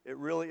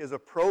really is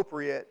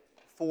appropriate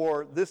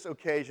for this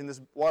occasion, this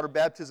water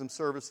baptism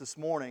service this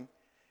morning.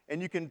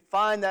 And you can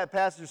find that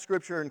passage of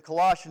Scripture in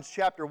Colossians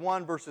chapter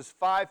 1, verses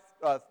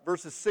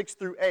 6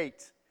 through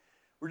 8.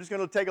 We're just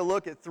going to take a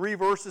look at 3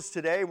 verses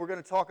today. We're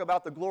going to talk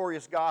about the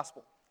glorious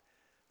gospel.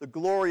 The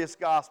glorious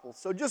gospel.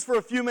 So just for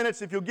a few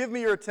minutes, if you'll give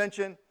me your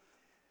attention,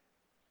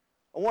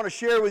 I want to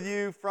share with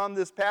you from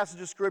this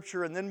passage of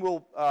Scripture, and then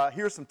we'll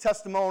hear some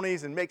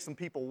testimonies and make some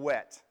people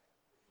wet.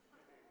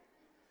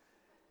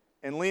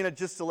 And Lena,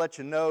 just to let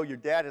you know, your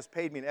dad has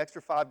paid me an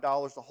extra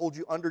 $5 to hold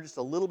you under just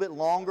a little bit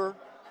longer,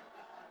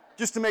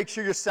 just to make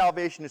sure your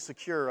salvation is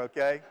secure,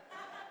 okay?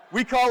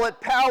 We call it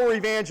power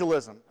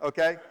evangelism,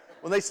 okay?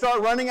 When they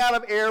start running out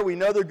of air, we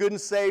know they're good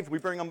and saved, we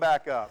bring them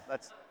back up.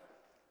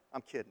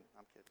 I'm kidding.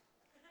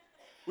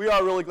 We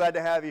are really glad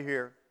to have you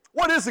here.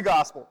 What is the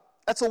gospel?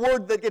 That's a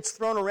word that gets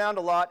thrown around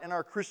a lot in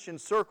our Christian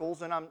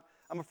circles, and I'm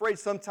afraid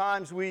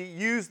sometimes we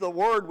use the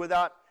word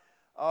without,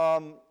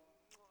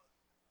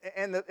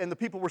 and the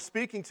people we're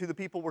speaking to, the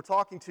people we're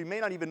talking to, may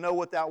not even know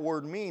what that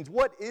word means.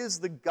 What is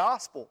the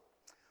gospel?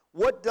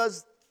 What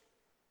does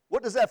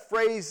that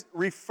phrase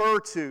refer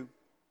to?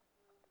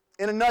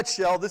 In a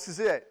nutshell, this is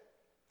it.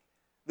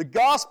 The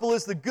gospel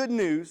is the good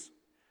news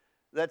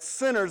that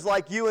sinners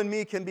like you and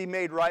me can be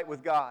made right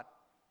with God.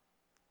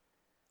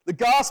 The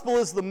gospel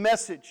is the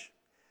message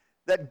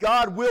that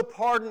God will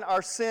pardon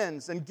our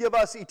sins and give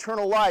us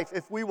eternal life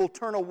if we will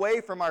turn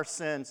away from our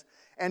sins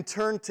and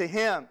turn to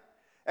Him,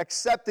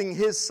 accepting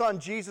His Son,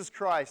 Jesus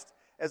Christ,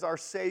 as our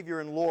Savior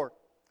and Lord.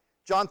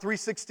 John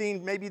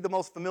 3:16 may be the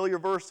most familiar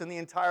verse in the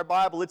entire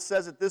Bible. It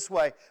says it this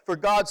way: "For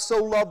God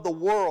so loved the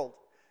world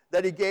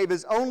that He gave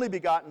His only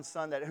begotten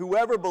Son, that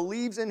whoever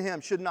believes in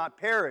Him should not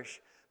perish,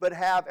 but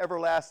have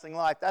everlasting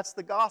life." That's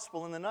the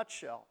gospel in a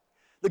nutshell.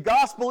 The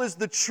gospel is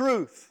the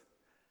truth.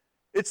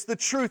 It's the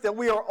truth that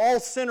we are all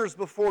sinners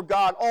before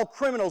God, all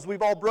criminals.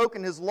 We've all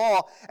broken His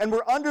law, and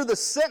we're under the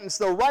sentence,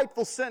 the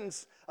rightful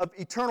sentence of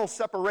eternal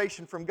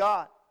separation from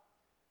God.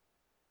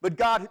 But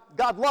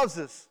God loves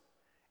us,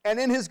 and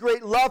in His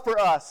great love for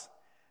us,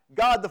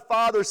 God the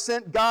Father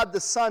sent God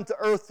the Son to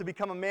earth to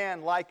become a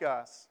man like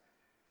us.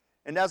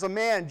 And as a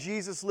man,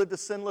 Jesus lived a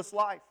sinless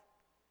life.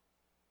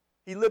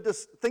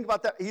 Think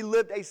about that. He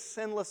lived a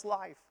sinless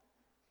life.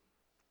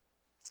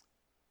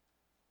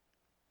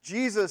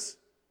 Jesus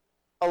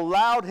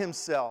allowed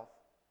Himself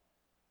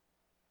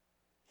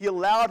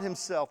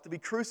to be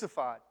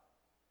crucified.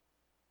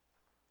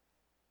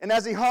 And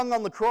as He hung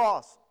on the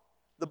cross,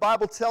 the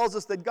Bible tells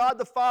us that God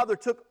the Father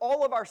took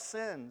all of our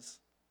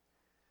sins,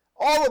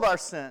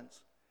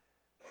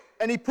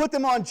 and He put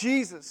them on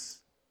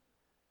Jesus,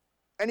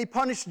 and He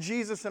punished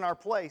Jesus in our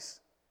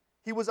place.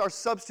 He was our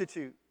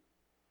substitute.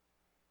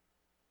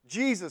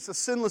 Jesus, a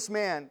sinless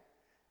man,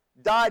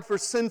 died for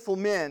sinful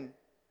men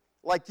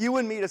like you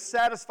and me to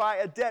satisfy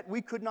a debt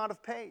we could not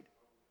have paid.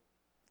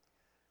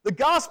 The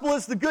gospel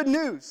is the good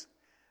news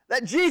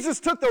that Jesus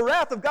took the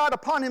wrath of God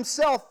upon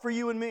Himself for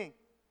you and me.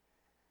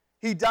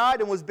 He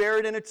died and was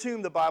buried in a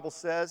tomb, the Bible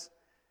says.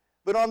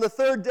 But on the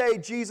third day,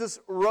 Jesus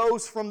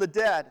rose from the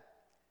dead,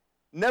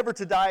 never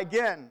to die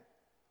again.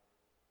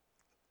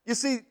 You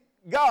see,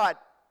 God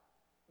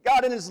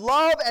in His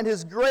love and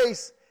His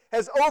grace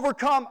has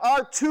overcome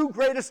our two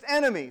greatest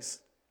enemies,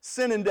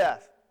 sin and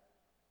death.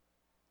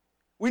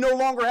 We no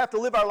longer have to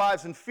live our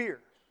lives in fear.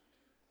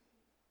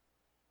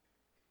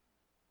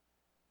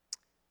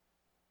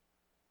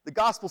 The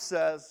gospel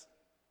says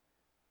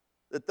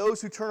that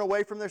those who turn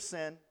away from their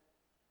sin and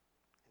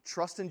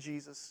trust in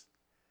Jesus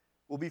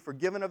will be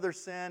forgiven of their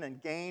sin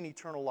and gain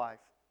eternal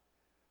life.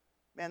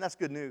 Man, that's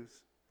good news.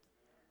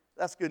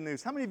 That's good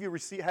news. How many of you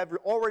have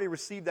already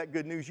received that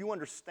good news? You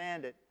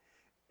understand it.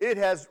 It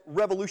has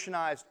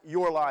revolutionized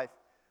your life.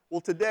 Well,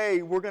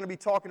 today we're going to be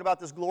talking about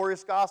this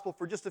glorious gospel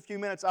for just a few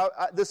minutes.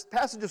 This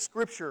passage of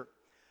Scripture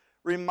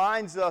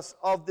reminds us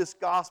of this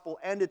gospel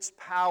and its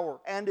power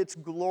and its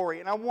glory.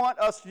 And I want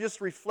us to just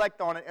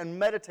reflect on it and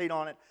meditate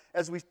on it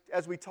as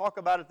we talk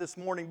about it this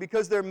morning,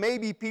 because there may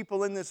be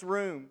people in this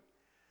room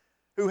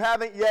who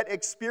haven't yet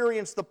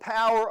experienced the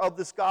power of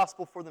this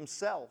gospel for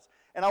themselves.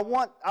 And I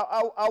want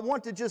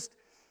to just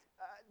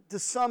to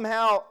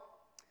somehow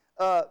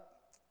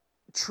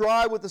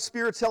try with the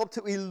Spirit's help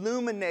to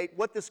illuminate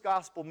what this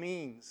gospel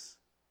means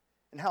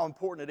and how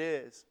important it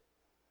is.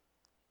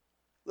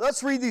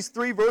 Let's read these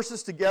 3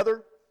 verses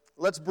together.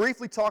 Let's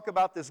briefly talk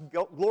about this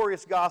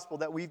glorious gospel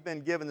that we've been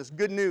given, this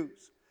good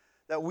news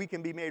that we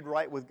can be made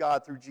right with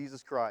God through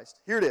Jesus Christ.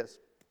 Here it is.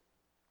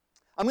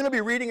 I'm going to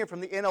be reading it from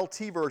the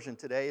NLT version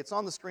today. It's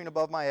on the screen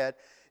above my head.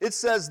 It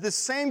says, "This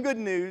same good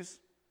news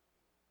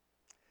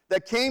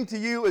that came to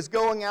you is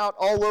going out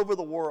all over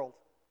the world.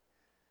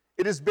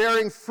 It is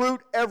bearing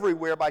fruit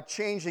everywhere by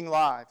changing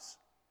lives,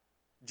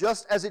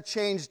 just as it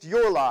changed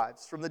your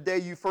lives from the day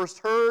you first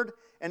heard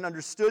and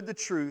understood the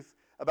truth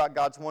about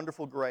God's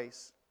wonderful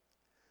grace.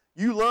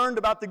 You learned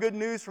about the good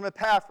news from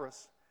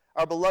Epaphras,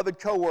 our beloved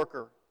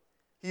co-worker.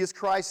 He is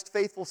Christ's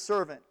faithful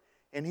servant,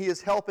 and he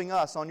is helping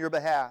us on your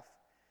behalf.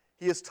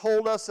 He has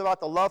told us about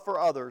the love for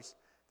others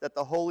that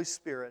the Holy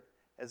Spirit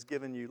has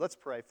given you. Let's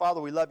pray.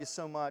 Father, we love you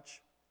so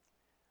much.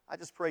 I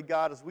just pray,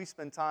 God, as we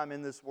spend time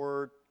in this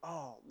word,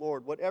 oh,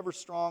 Lord, whatever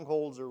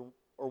strongholds or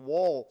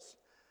walls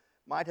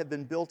might have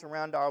been built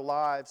around our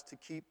lives to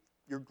keep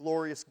your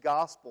glorious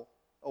gospel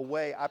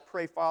away, I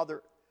pray,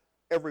 Father,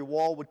 every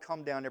wall would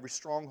come down, every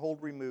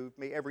stronghold removed.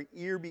 May every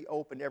ear be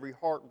opened, every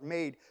heart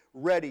made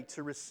ready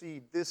to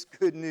receive this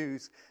good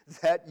news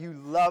that you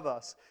love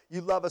us.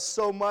 You love us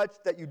so much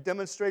that you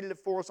demonstrated it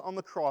for us on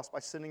the cross by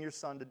sending your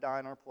Son to die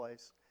in our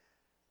place.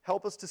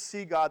 Help us to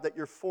see, God, that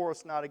you're for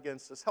us, not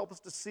against us. Help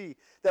us to see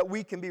that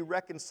we can be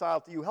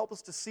reconciled to you. Help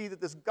us to see that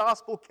this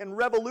gospel can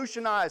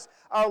revolutionize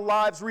our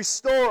lives,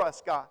 restore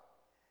us, God.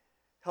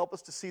 Help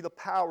us to see the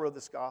power of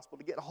this gospel,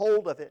 to get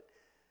hold of it,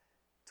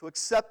 to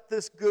accept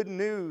this good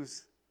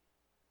news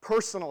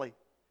personally,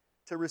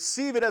 to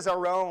receive it as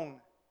our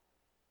own,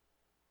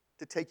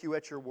 to take you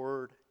at your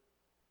word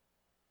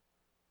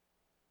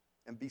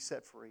and be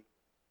set free.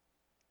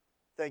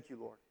 Thank you,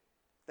 Lord.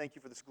 Thank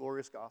you for this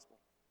glorious gospel.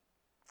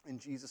 In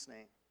Jesus'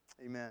 name,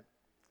 amen.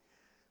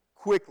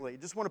 Quickly,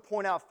 just want to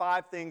point out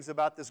 5 things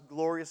about this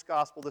glorious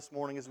gospel this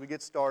morning as we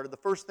get started. The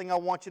first thing I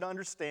want you to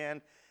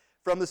understand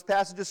from this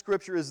passage of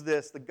Scripture is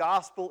this: the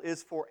gospel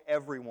is for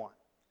everyone.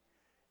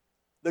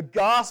 The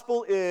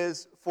gospel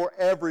is for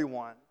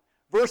everyone.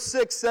 Verse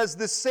 6 says,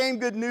 this same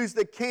good news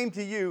that came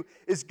to you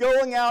is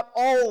going out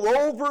all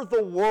over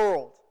the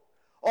world.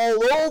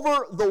 All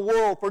over the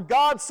world. For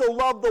God so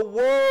loved the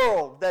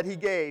world that He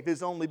gave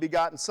His only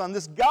begotten Son.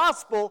 This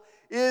gospel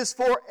is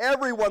for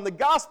everyone. The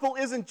gospel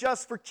isn't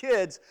just for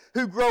kids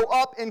who grow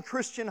up in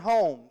Christian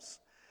homes.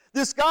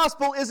 This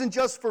gospel isn't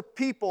just for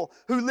people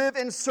who live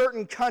in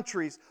certain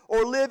countries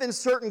or live in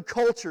certain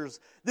cultures.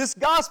 This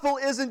gospel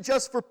isn't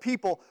just for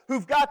people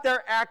who've got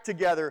their act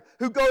together,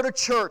 who go to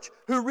church,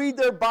 who read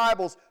their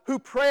Bibles, who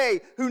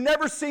pray, who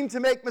never seem to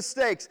make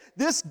mistakes.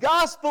 This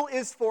gospel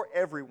is for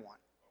everyone.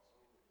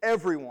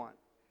 Everyone.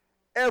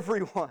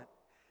 Everyone.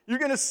 You're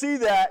going to see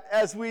that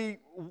as we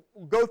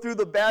go through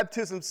the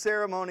baptism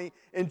ceremony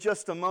in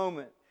just a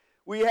moment.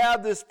 We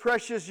have this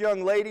precious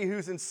young lady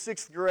who's in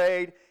 6th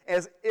grade,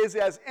 is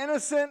as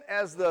innocent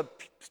as the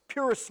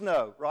purest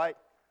snow, right?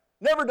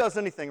 Never does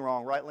anything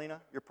wrong, right,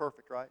 Lena? You're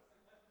perfect, right?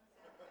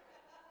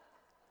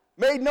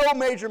 Made no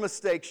major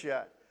mistakes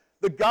yet.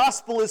 The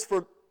gospel is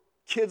for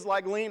kids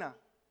like Lena.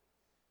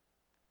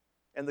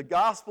 And the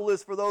gospel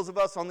is for those of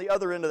us on the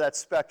other end of that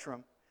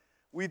spectrum.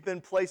 We've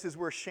been places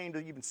we're ashamed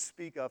to even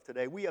speak of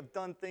today. We have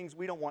done things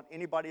we don't want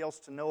anybody else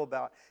to know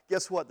about.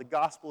 Guess what? The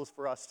gospel is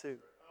for us too.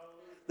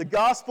 The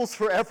gospel's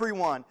for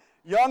everyone.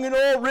 Young and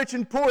old, rich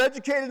and poor,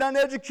 educated,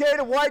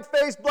 uneducated, white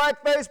face,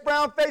 black face,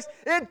 brown face.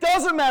 It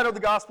doesn't matter. The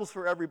gospel's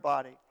for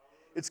everybody.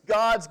 It's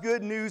God's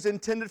good news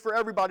intended for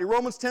everybody.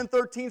 Romans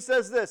 10:13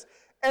 says this: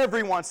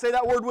 everyone, say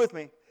that word with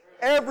me.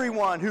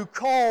 Everyone who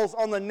calls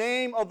on the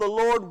name of the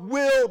Lord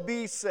will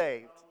be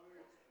saved.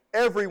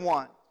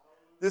 Everyone.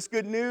 This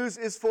good news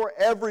is for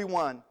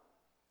everyone.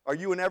 Are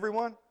you an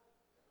everyone?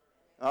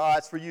 Oh,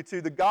 it's for you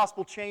too. The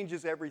gospel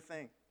changes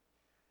everything.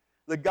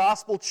 The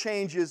gospel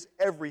changes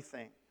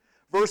everything.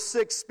 Verse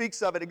 6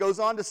 speaks of it. It goes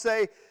on to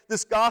say,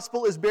 this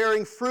gospel is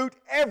bearing fruit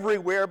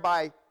everywhere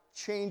by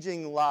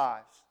changing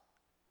lives.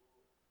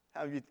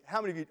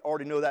 How many of you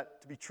already know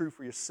that to be true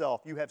for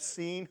yourself? You have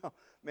seen, oh,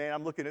 man,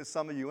 I'm looking at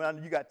some of you,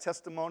 and you got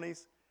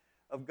testimonies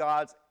of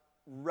God's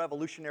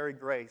revolutionary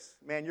grace.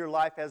 Man, your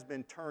life has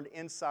been turned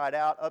inside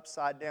out,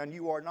 upside down.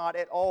 You are not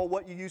at all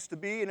what you used to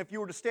be. And if you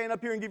were to stand up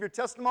here and give your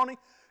testimony,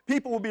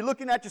 people will be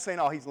looking at you saying,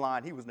 oh, he's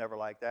lying. He was never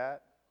like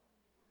that.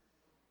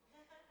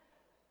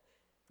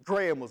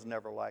 Graham was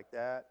never like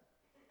that.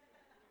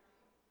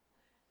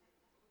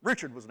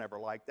 Richard was never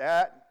like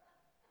that.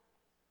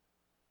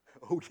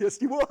 Oh, yes,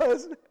 he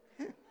was.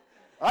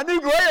 I knew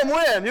Graham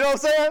win. You know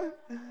what I'm saying?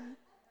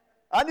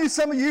 I knew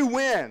some of you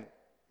win.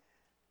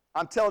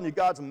 I'm telling you,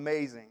 God's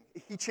amazing.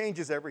 He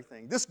changes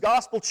everything. This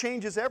gospel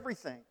changes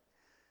everything.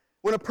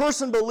 When a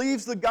person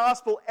believes the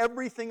gospel,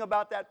 everything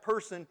about that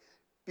person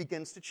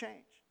begins to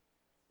change.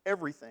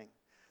 Everything.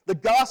 The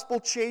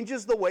gospel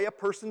changes the way a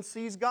person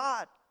sees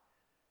God.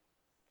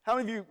 How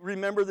many of you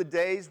remember the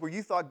days where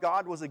you thought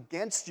God was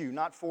against you,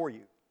 not for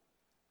you?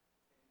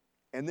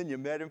 And then you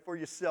met Him for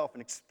yourself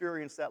and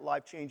experienced that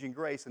life-changing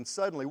grace, and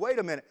suddenly, wait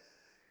a minute,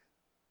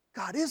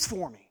 God is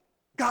for me.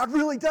 God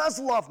really does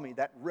love me.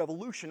 That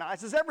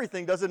revolutionizes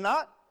everything, does it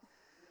not?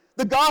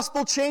 The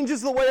gospel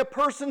changes the way a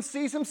person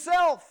sees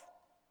himself,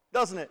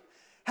 doesn't it?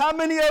 How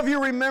many of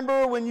you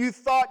remember when you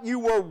thought you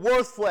were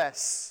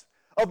worthless,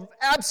 of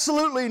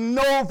absolutely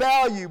no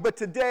value, but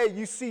today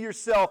you see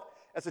yourself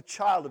as a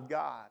child of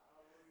God,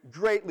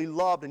 greatly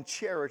loved and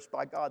cherished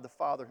by God the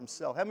Father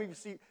Himself? How many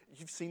of you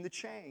you've seen the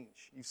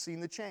change? You've seen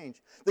the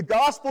change. The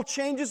gospel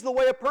changes the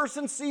way a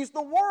person sees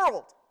the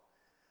world.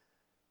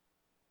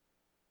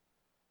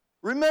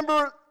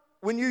 Remember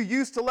when you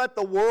used to let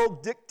the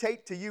world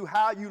dictate to you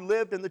how you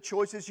lived and the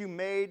choices you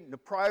made and the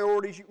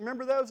priorities? You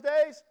remember those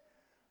days?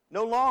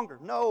 No longer.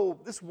 No,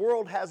 this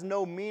world has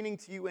no meaning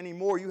to you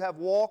anymore. You have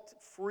walked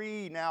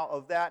free now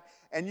of that,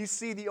 and you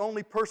see the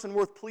only person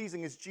worth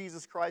pleasing is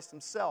Jesus Christ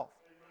Himself.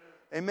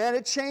 Amen.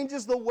 It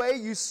changes the way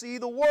you see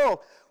the world.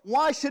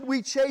 Why should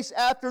we chase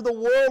after the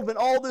world when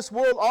all this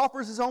world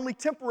offers is only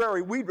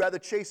temporary? We'd rather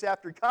chase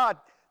after God.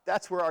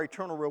 That's where our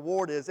eternal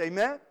reward is.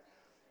 Amen.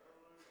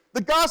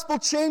 The gospel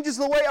changes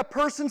the way a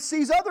person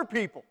sees other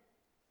people.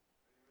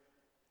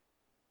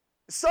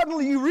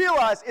 Suddenly you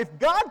realize if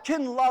God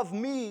can love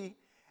me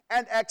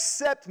and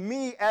accept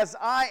me as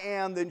I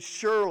am, then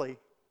surely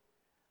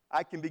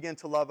I can begin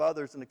to love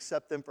others and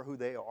accept them for who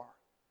they are.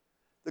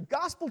 The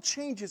gospel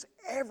changes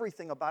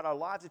everything about our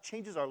lives. It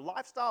changes our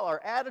lifestyle,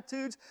 our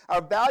attitudes,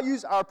 our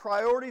values, our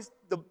priorities.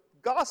 The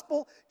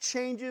gospel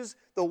changes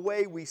the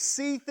way we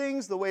see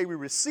things, the way we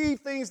receive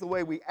things, the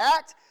way we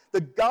act.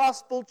 The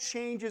gospel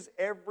changes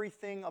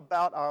everything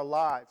about our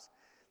lives.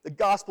 The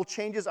gospel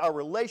changes our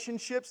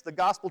relationships. The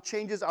gospel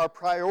changes our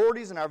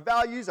priorities and our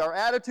values, our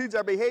attitudes,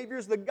 our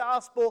behaviors. The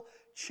gospel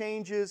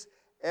changes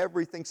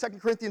everything.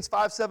 2 Corinthians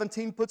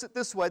 5:17 puts it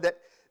this way, that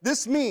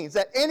this means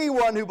that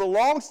anyone who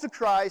belongs to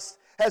Christ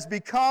has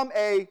become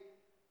a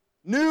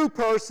new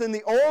person.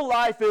 The old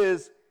life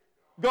is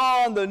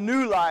gone. The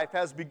new life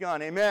has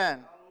begun.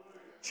 Amen.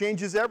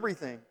 Changes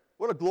everything.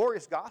 What a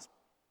glorious gospel.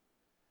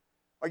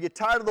 Are you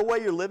tired of the way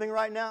you're living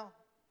right now?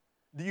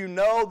 Do you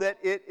know that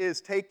it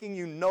is taking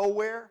you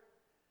nowhere?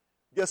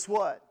 Guess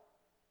what?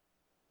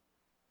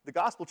 The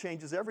gospel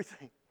changes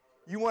everything.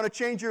 You want to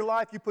change your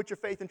life, you put your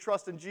faith and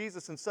trust in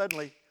Jesus, and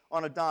suddenly,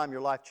 on a dime,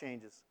 your life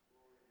changes.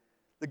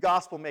 The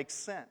gospel makes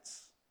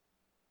sense.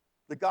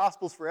 The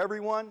gospel's for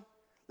everyone.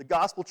 The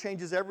gospel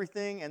changes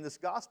everything, and this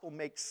gospel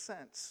makes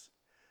sense.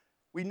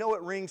 We know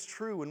it rings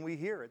true when we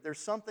hear it. There's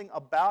something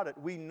about it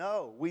we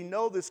know. We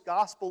know this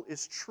gospel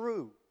is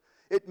true.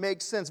 It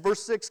makes sense.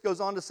 Verse 6 goes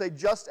on to say,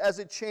 just as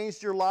it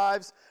changed your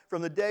lives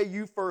from the day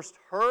you first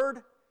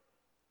heard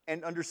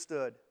and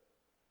understood.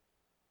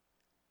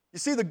 You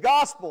see, the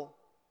gospel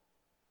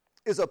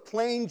is a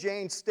plain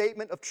Jane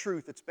statement of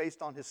truth. It's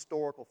based on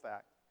historical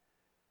fact.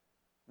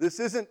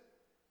 This isn't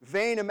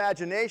vain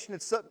imagination.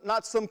 It's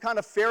not some kind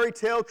of fairy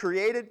tale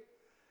created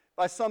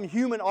by some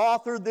human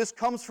author. This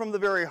comes from the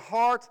very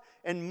heart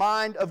and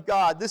mind of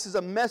God. This is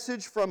a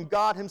message from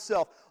God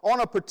Himself. On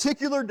a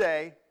particular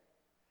day,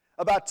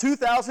 about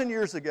 2,000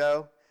 years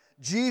ago,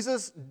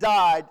 Jesus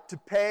died to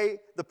pay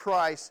the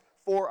price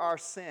for our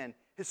sin.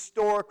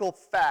 Historical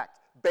fact,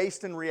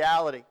 based in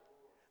reality.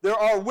 There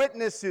are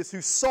witnesses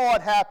who saw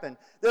it happen.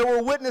 There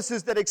were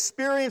witnesses that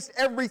experienced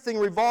everything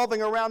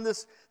revolving around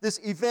this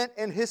event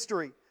in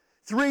history.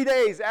 3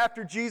 days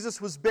after Jesus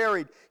was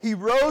buried, He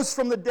rose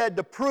from the dead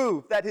to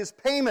prove that His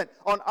payment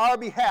on our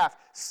behalf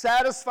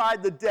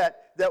satisfied the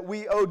debt that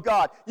we owed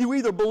God. You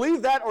either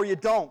believe that or you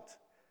don't.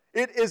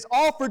 It is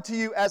offered to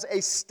you as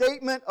a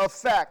statement of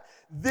fact.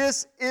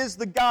 This is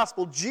the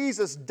gospel.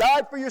 Jesus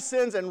died for your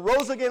sins and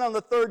rose again on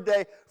the third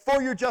day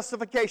for your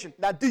justification.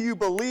 Now, do you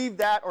believe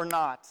that or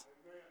not?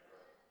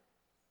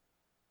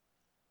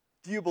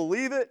 Do you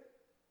believe it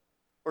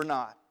or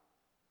not?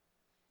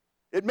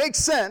 It makes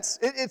sense.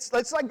 It's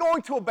like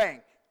going to a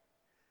bank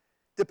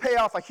to pay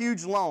off a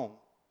huge loan.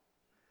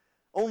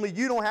 Only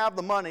you don't have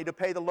the money to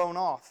pay the loan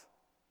off.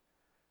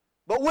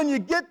 But when you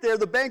get there,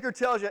 the banker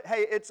tells you,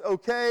 hey, it's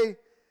okay.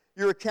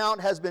 Your account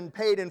has been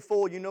paid in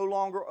full. You no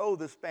longer owe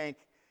this bank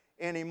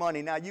any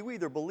money. Now, you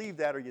either believe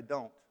that or you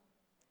don't.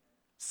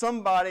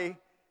 Somebody,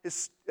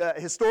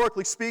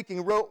 historically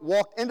speaking,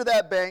 walked into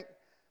that bank,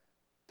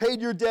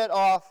 paid your debt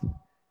off,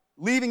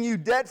 leaving you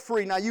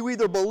debt-free. Now, you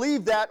either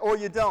believe that or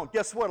you don't.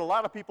 Guess what? A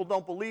lot of people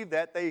don't believe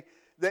that. They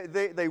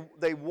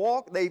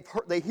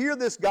hear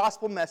this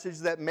gospel message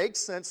that makes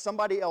sense.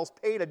 Somebody else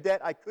paid a debt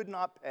I could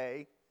not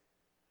pay.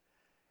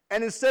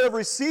 And instead of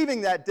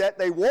receiving that debt,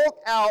 they walk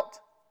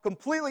out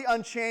completely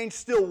unchanged,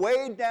 still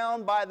weighed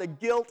down by the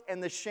guilt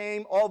and the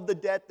shame of the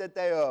debt that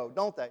they owe,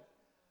 don't they?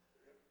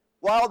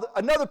 While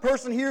another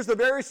person hears the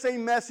very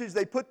same message,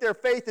 they put their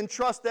faith and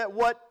trust that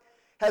what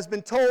has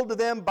been told to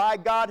them by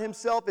God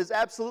Himself is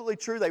absolutely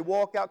true. They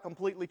walk out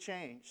completely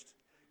changed.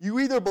 You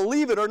either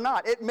believe it or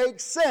not. It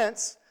makes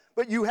sense,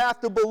 but you have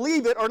to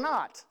believe it or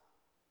not.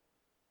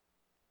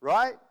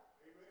 Right?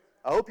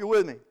 I hope you're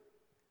with me.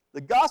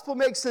 The gospel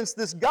makes sense.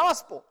 This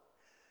gospel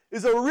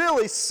is a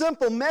really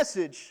simple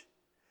message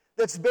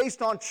that's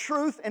based on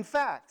truth and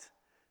fact.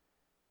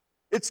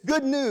 It's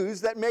good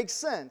news that makes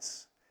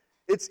sense.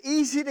 It's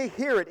easy to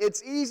hear it.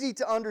 It's easy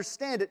to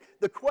understand it.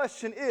 The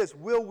question is,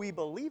 will we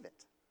believe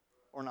it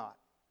or not?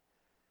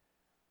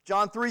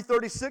 John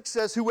 3:36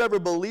 says, whoever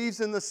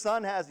believes in the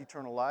Son has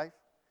eternal life,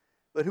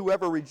 but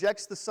whoever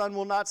rejects the Son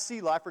will not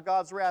see life, for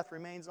God's wrath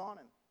remains on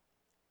him.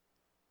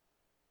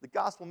 The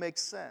gospel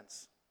makes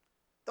sense.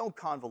 Don't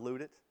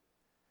convolute it.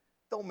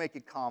 Don't make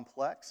it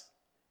complex.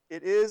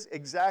 It is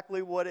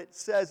exactly what it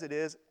says it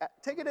is.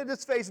 Take it at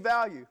its face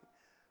value.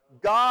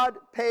 God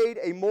paid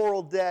a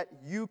moral debt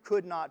you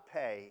could not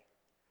pay,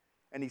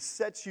 and He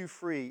sets you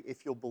free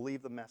if you'll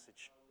believe the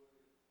message.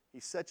 He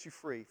sets you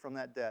free from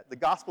that debt. The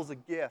gospel's a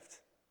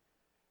gift.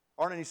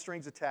 Aren't any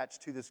strings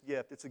attached to this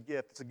gift. It's a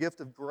gift. It's a gift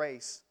of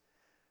grace.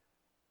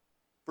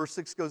 Verse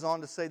 6 goes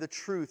on to say the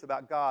truth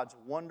about God's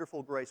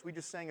wonderful grace. We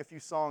just sang a few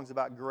songs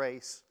about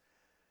grace.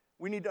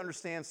 we need to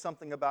understand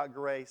something about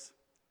grace.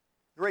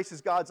 Grace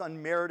is God's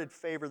unmerited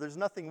favor. There's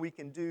nothing we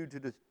can do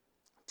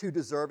to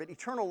deserve it.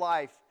 Eternal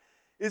life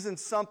isn't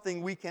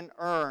something we can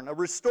earn. A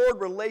restored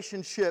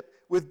relationship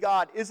with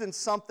God isn't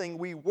something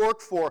we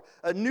work for.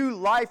 A new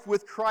life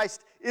with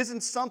Christ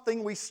isn't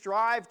something we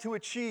strive to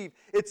achieve.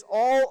 It's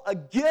all a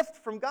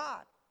gift from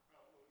God.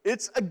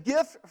 It's a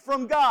gift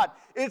from God.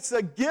 It's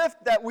a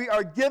gift that we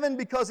are given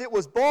because it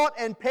was bought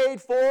and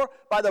paid for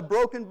by the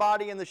broken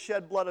body and the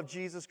shed blood of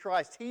Jesus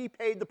Christ. He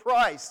paid the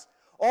price.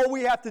 All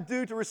we have to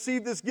do to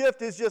receive this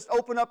gift is just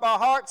open up our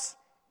hearts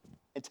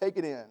and take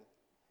it in.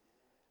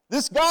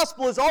 This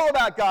gospel is all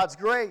about God's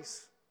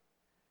grace.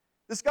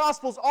 This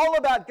gospel is all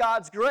about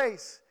God's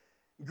grace.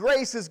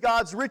 Grace is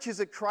God's riches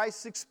at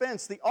Christ's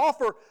expense. The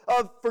offer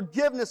of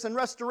forgiveness and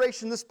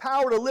restoration, this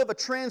power to live a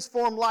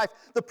transformed life,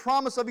 the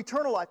promise of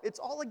eternal life. It's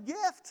all a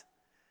gift.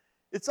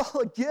 It's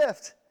all a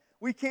gift.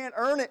 We can't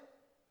earn it.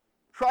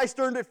 Christ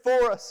earned it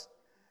for us.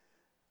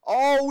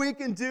 All we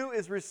can do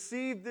is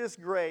receive this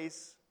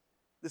grace,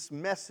 this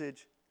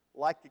message,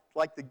 like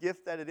the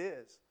gift that it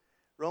is.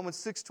 Romans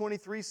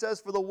 6:23 says,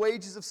 "For the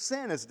wages of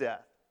sin is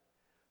death."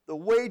 The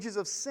wages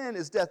of sin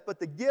is death, but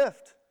the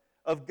gift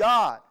of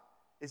God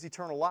is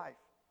eternal life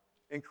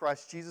in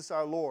Christ Jesus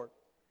our Lord.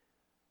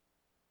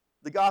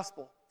 The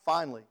gospel,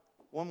 finally,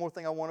 one more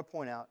thing I want to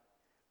point out.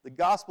 The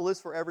gospel is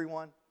for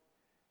everyone,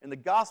 and the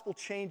gospel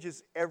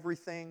changes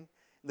everything.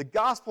 The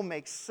gospel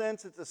makes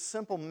sense. It's a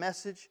simple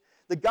message.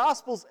 The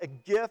gospel's a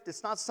gift.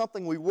 It's not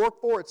something we work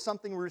for. It's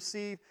something we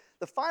receive.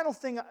 The final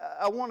thing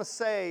I want to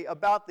say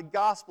about the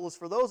gospel is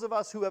for those of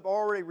us who have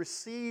already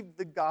received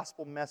the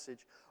gospel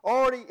message,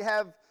 already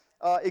have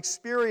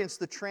experienced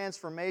the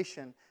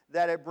transformation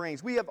that it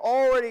brings. We have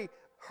already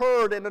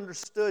heard and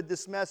understood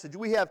this message.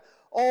 We have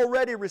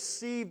already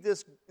received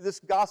this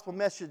gospel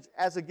message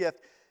as a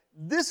gift.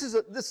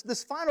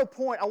 This final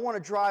point I want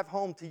to drive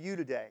home to you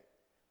today.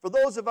 For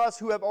those of us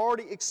who have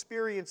already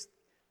experienced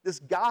this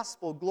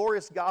gospel,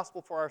 glorious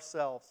gospel for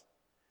ourselves,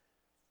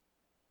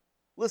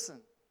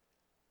 listen,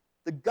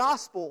 the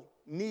gospel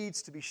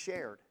needs to be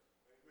shared.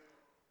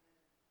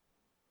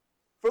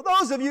 For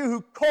those of you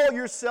who call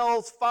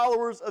yourselves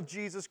followers of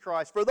Jesus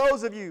Christ, for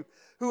those of you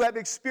who have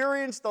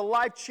experienced the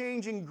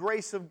life-changing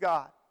grace of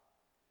God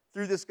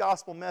through this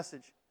gospel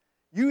message,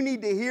 you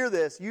need to hear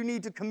this. You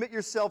need to commit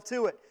yourself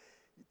to it.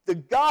 The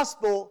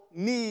gospel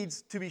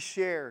needs to be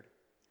shared.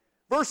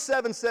 Verse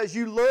 7 says,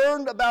 "You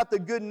learned about the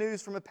good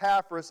news from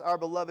Epaphras, our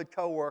beloved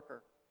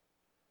co-worker."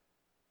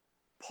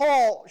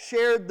 Paul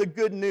shared the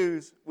good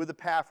news with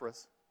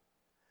Epaphras.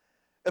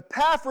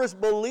 Epaphras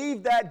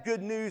believed that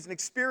good news and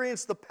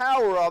experienced the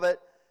power of it.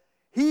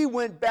 He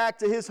went back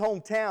to his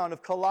hometown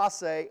of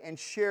Colossae and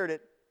shared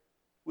it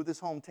with his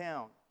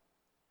hometown.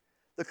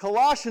 The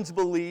Colossians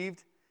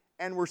believed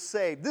and were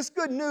saved. This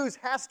good news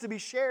has to be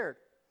shared.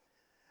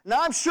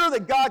 Now, I'm sure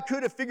that God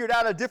could have figured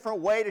out a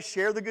different way to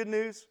share the good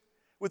news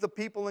with the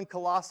people in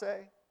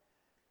Colossae.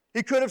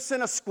 He could have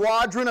sent a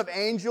squadron of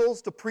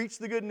angels to preach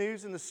the good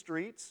news in the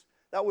streets.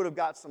 That would have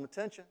got some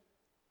attention.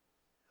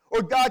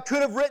 Or God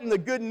could have written the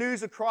good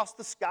news across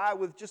the sky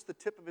with just the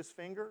tip of his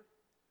finger.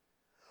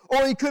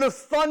 Or he could have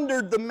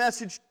thundered the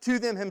message to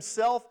them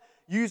himself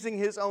using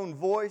his own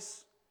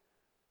voice.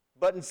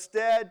 But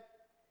instead,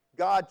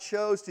 God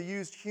chose to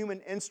use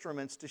human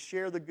instruments to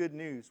share the good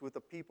news with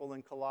the people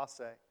in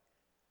Colossae.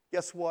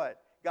 Guess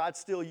what? God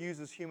still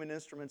uses human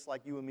instruments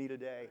like you and me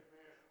today.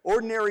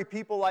 Ordinary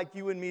people like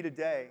you and me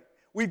today.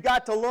 We've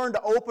got to learn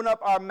to open up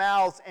our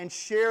mouths and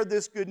share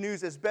this good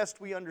news as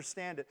best we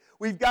understand it.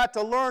 We've got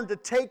to learn to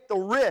take the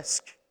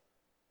risk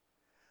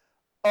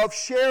of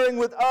sharing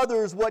with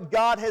others what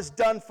God has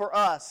done for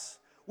us.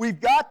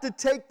 We've got to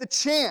take the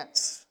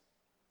chance.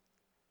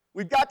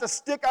 We've got to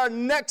stick our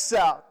necks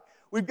out.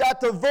 We've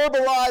got to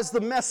verbalize the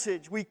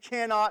message. We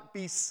cannot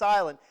be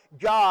silent.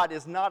 God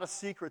is not a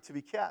secret to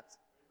be kept.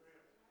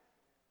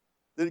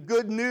 The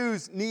good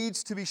news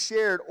needs to be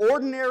shared.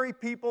 Ordinary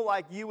people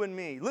like you and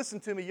me. Listen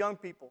to me, young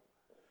people.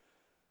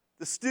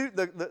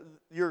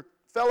 Your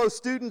fellow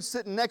student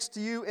sitting next to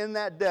you in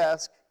that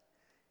desk,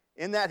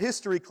 in that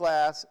history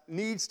class,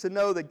 needs to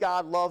know that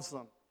God loves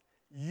them.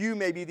 You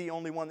may be the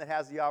only one that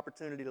has the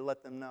opportunity to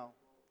let them know.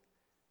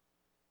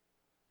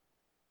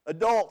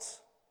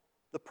 Adults,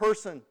 the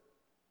person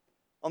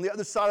on the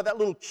other side of that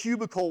little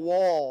cubicle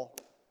wall,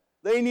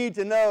 they need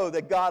to know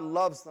that God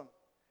loves them.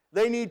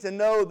 They need to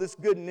know this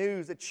good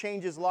news that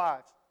changes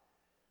lives.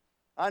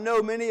 I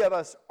know many of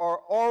us are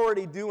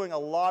already doing a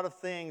lot of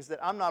things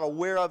that I'm not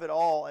aware of at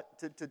all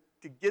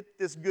to get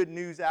this good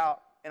news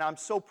out. And I'm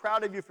so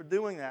proud of you for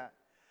doing that.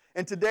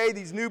 And today,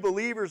 these new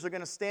believers are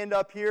going to stand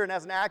up here and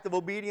as an act of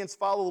obedience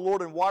follow the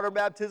Lord in water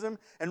baptism.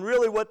 And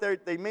really what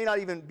they may not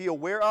even be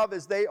aware of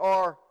is they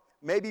are,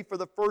 maybe for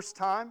the first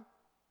time,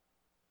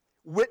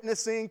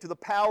 witnessing to the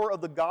power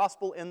of the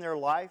gospel in their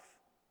life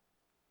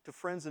to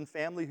friends and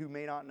family who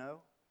may not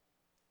know.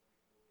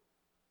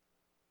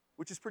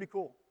 Which is pretty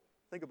cool.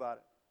 Think about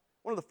it.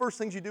 One of the first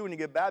things you do when you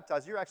get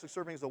baptized, you're actually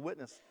serving as a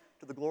witness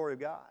to the glory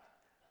of God,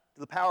 to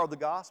the power of the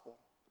gospel.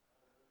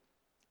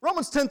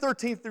 Romans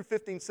 10:13 through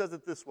 15 says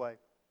it this way.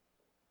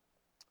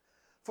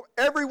 For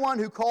everyone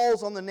who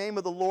calls on the name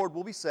of the Lord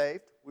will be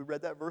saved. We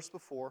read that verse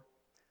before.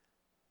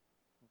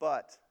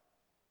 But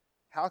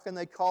how can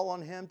they call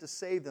on him to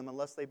save them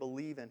unless they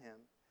believe in him?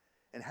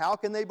 And how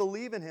can they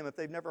believe in him if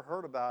they've never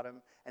heard about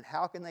him? And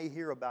how can they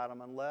hear about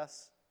him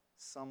unless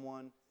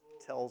someone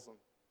tells them?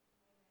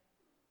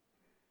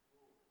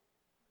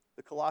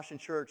 The Colossian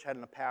church had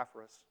an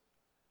Epaphras.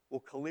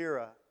 Well,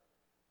 Calera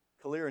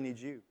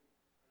needs you.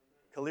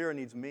 Calera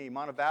needs me.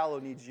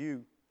 Montevallo needs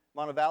you.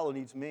 Montevallo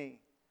needs me.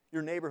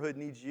 Your neighborhood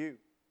needs you.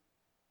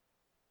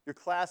 Your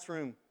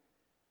classroom,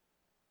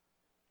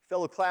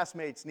 fellow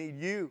classmates need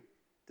you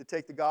to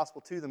take the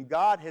gospel to them.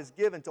 God has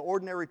given to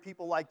ordinary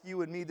people like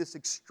you and me this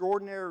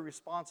extraordinary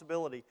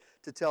responsibility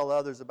to tell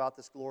others about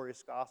this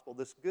glorious gospel,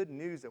 this good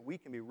news that we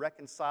can be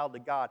reconciled to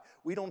God.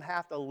 We don't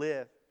have to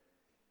live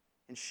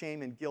in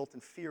shame and guilt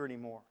and fear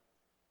anymore.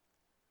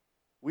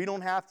 We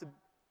don't have to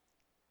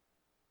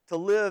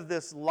live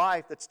this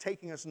life that's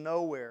taking us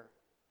nowhere.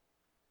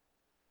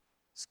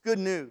 It's good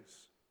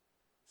news.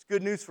 It's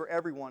good news for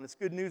everyone. It's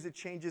good news that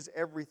changes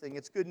everything.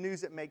 It's good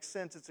news that makes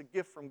sense. It's a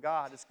gift from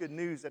God. It's good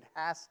news that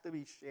has to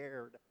be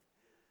shared.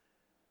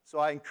 So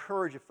I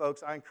encourage you,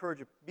 folks,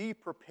 be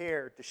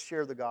prepared to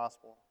share the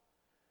gospel.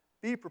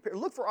 Be prepared.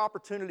 Look for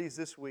opportunities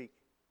this week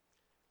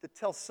to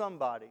tell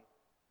somebody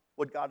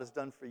what God has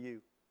done for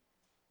you.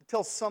 To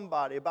tell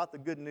somebody about the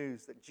good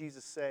news that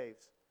Jesus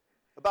saves.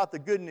 About the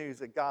good news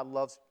that God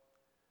loves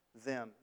them.